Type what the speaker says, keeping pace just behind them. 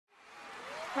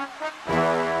Time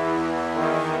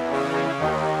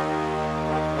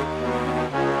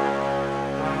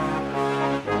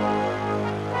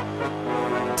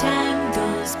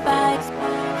goes by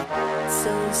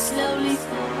so slowly.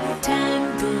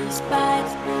 Time goes by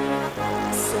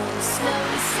so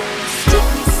slowly, so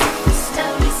slowly, so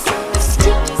slowly, so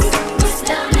slowly, so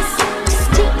slowly, so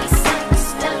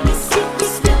slowly, so slowly, so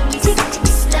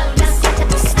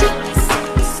slowly,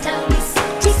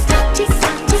 slowly.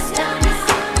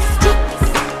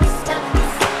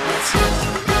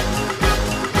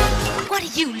 What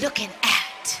are you looking at?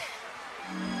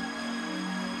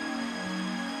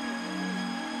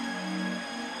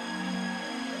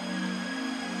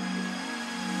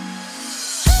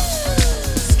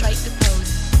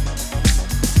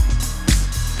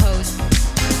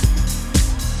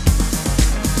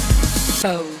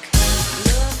 Vogue.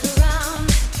 Look around,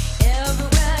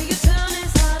 everywhere you turn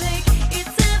is heartache.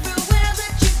 It's everywhere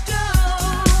that you go.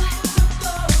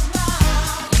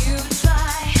 You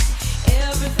try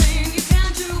everything you can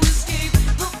to escape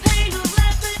the pain of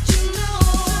life that you know.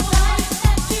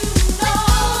 When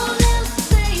all else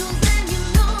fails and you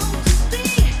long to be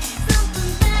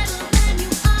something better than you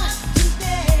are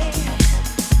today.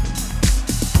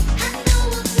 I know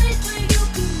a place where you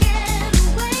can get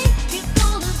away. It's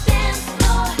called a dance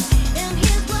floor, and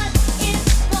here's what it's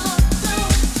for. So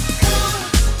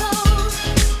come on,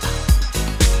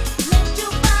 let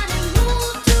your body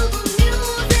move to the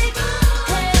music.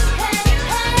 Hey, hey,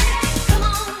 hey, come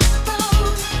on,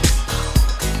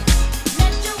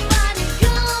 let your body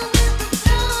go with the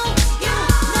flow. You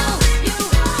know you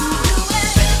can do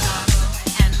it.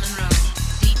 And Monroe,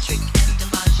 Dietrich and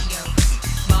DiMaggio,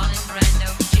 Marlon Brando,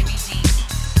 Jimmy Dean,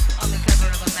 on the cover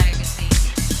of a magazine.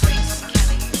 Grace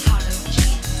Kelly, Harlow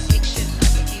Jean, picture of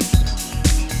a beauty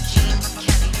queen. Jean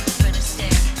Kelly, Fred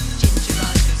Astaire, Ginger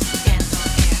Rogers, dance on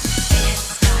air. They had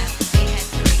style, they had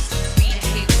grace. Rita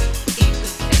Hayworth, in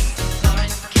good face.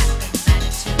 Lauren Catherine,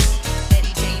 Manitou,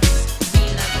 Betty Davis, we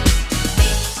love you.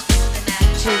 Ladies with an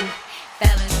attitude,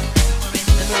 fellas, we're in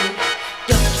the mood.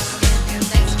 Don't just stand there,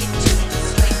 let's get to it.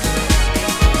 Straight to the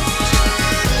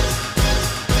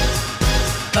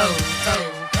Vogue,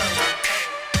 Vogue,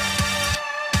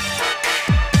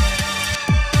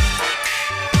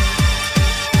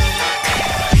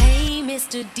 Hey,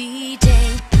 Mr. DJ,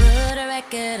 put a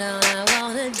record on. I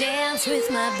wanna dance with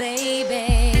my baby.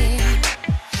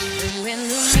 And when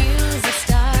the music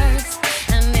starts,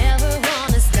 I never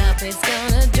wanna stop. It's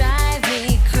gonna drive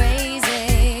me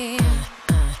crazy.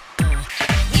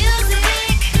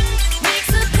 Music makes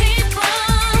the people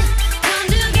come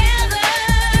together.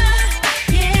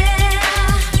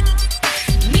 Yeah.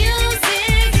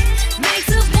 Music makes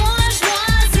the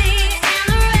bourgeoisie and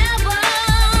the rebels.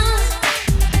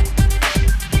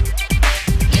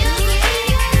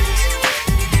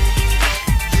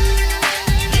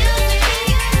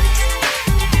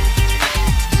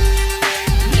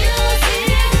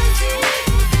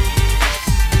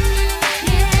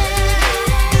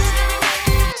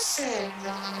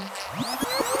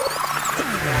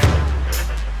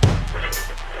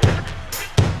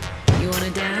 You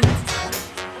wanna dance?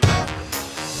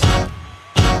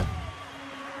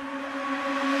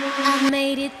 I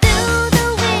made it through the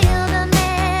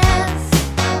wilderness.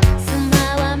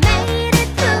 Somehow I made it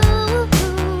through.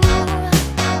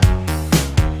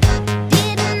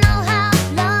 Didn't know how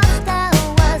lost I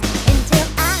was until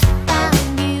I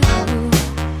found you.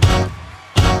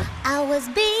 I was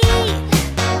beat,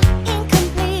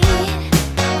 incomplete.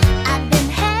 I'd been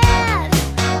had.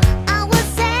 I was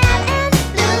sad and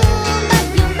blue, but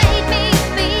you made me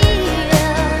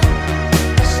feel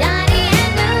shiny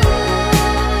and new,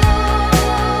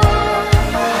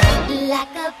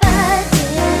 like a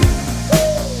virgin,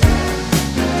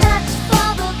 touched for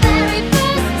the very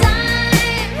first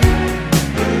time,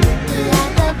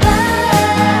 like a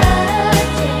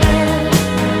virgin,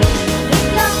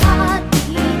 with your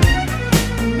heartbeat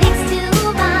next to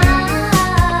mine.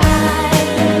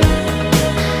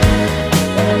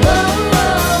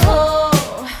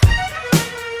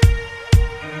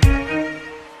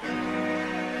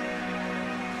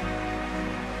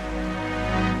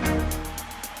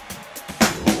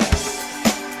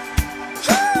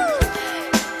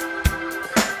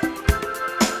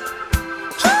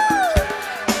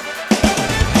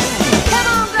 Come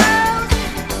on, girls,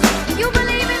 you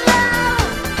believe in love?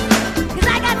 'Cause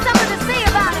I got something to say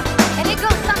about it, and it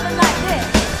goes something like this.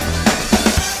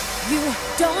 You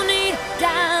don't need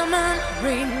diamond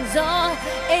rings or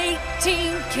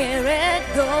 18-karat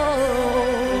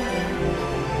gold.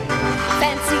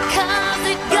 Fancy cars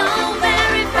that go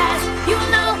very fast, you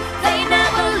know they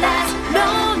never last. No,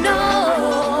 no.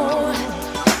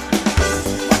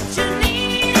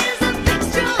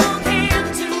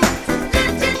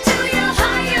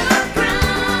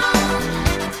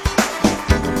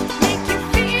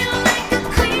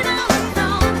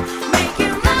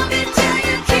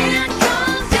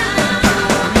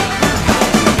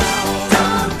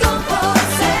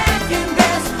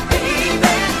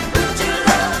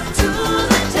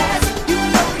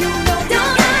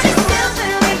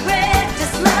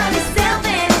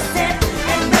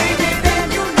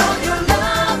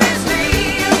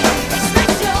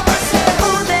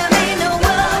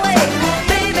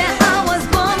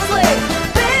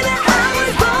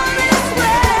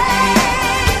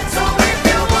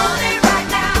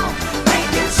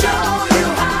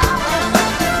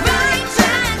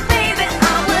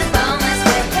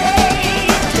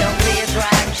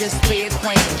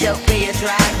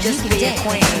 just be a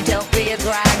queen. Don't be a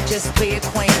drag, just be a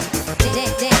queen.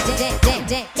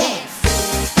 Dance.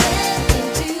 Step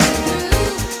into the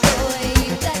groove, boy,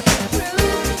 you got to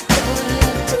prove you're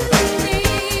groovy.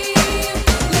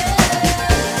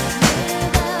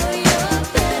 Without your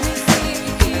fantasy,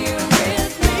 here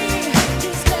with me.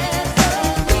 Just let the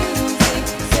music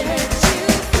set you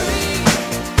free.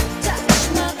 Touch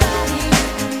my body,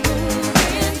 move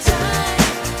in time.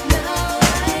 Now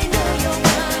I know you're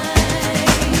mine.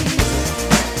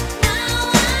 Now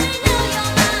I know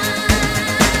you're mine.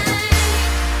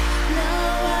 Now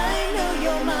I know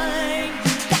you're mine.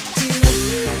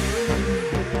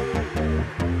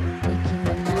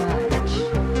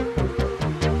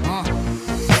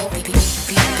 Baby,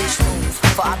 bitch move.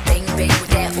 For I bang bang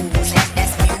with that ooze.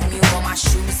 That's Mew Mew on my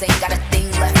shoes. Ain't got a thing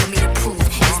left for me to prove.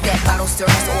 Is that bottle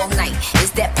service all night?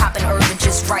 Is that poppin' urban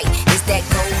just right? Is that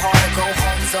go hard or go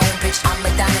home zone? Bitch, I'm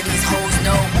Madonna, these hoes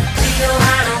know. We go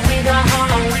hard and we go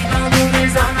home. We gon' do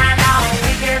this all night long.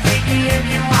 We get freaky if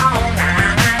you want.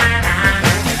 Nah, nah, nah, nah.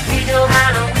 We go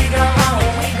hard and we go home.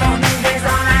 We gon' do this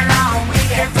all night long. We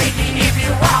get freaky if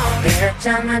you want. Bitch,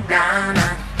 I'm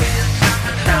Madonna.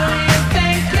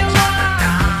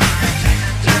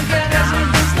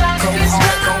 Go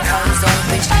hard, go home zone,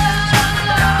 bitch. I'm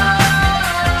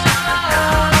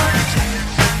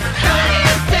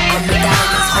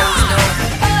Madonna, these hoes know.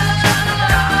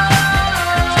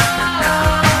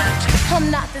 I'm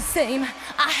not the same.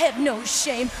 I have no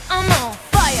shame. I'm on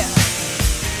fire.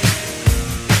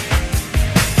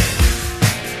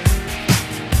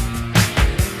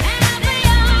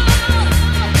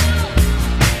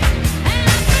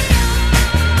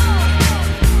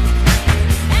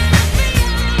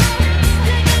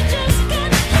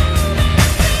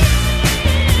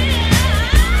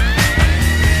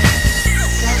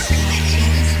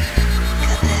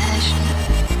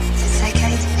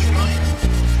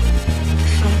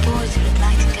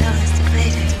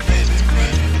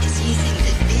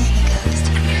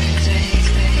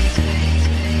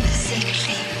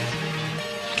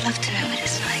 Love to know what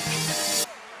it's like,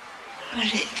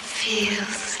 what it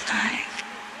feels like.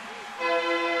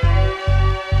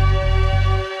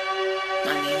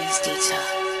 My name is Dita.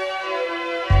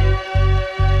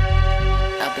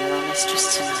 I'll be your mistress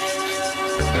tonight.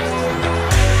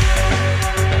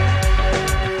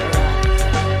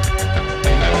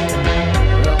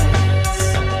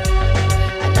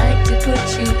 I'd like to put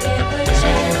you in a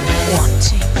chair.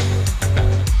 Wanting,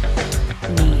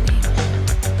 needing,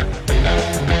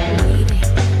 waiting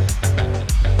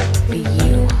for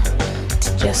you to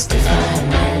justify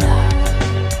my love.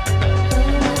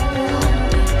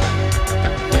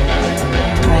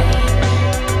 Hoping, praying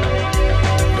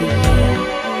for you.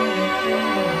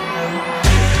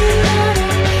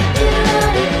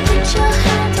 Put your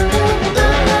hands all over my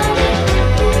body.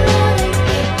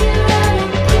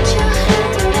 Put your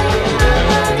hands all over my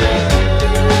body.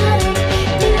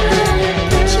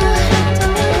 Put your hands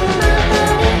all over my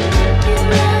body.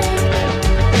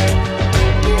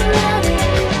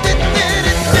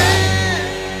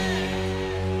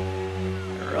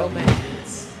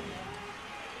 Romance.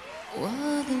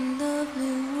 What a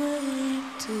lovely way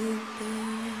to be.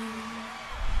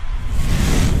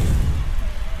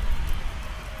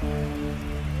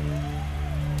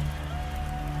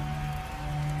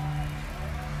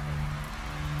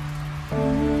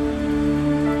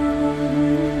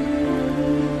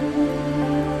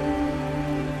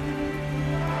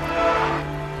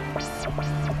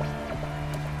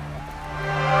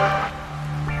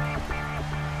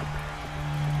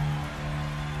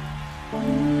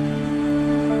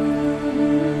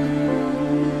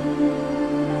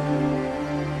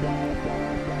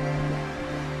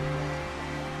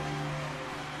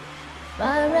 If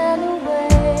I ran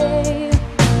away,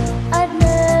 I'd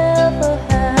never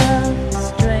have the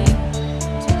strength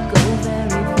to go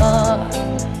very far.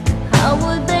 How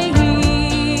would they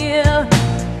hear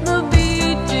the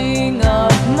beating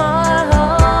of my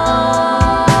heart?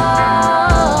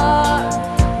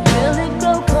 Will it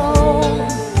grow cold,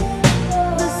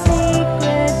 the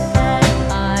secret that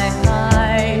I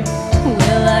hide?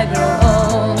 Will I grow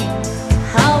old?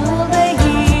 How will they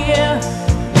hear?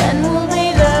 When will they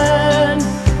learn?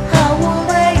 How will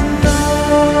they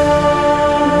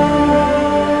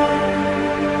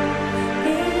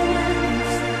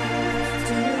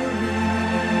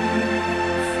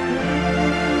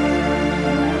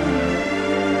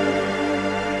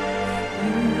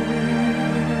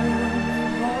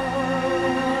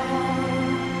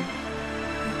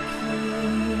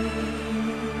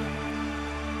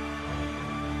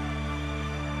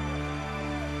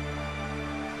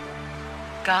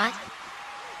God?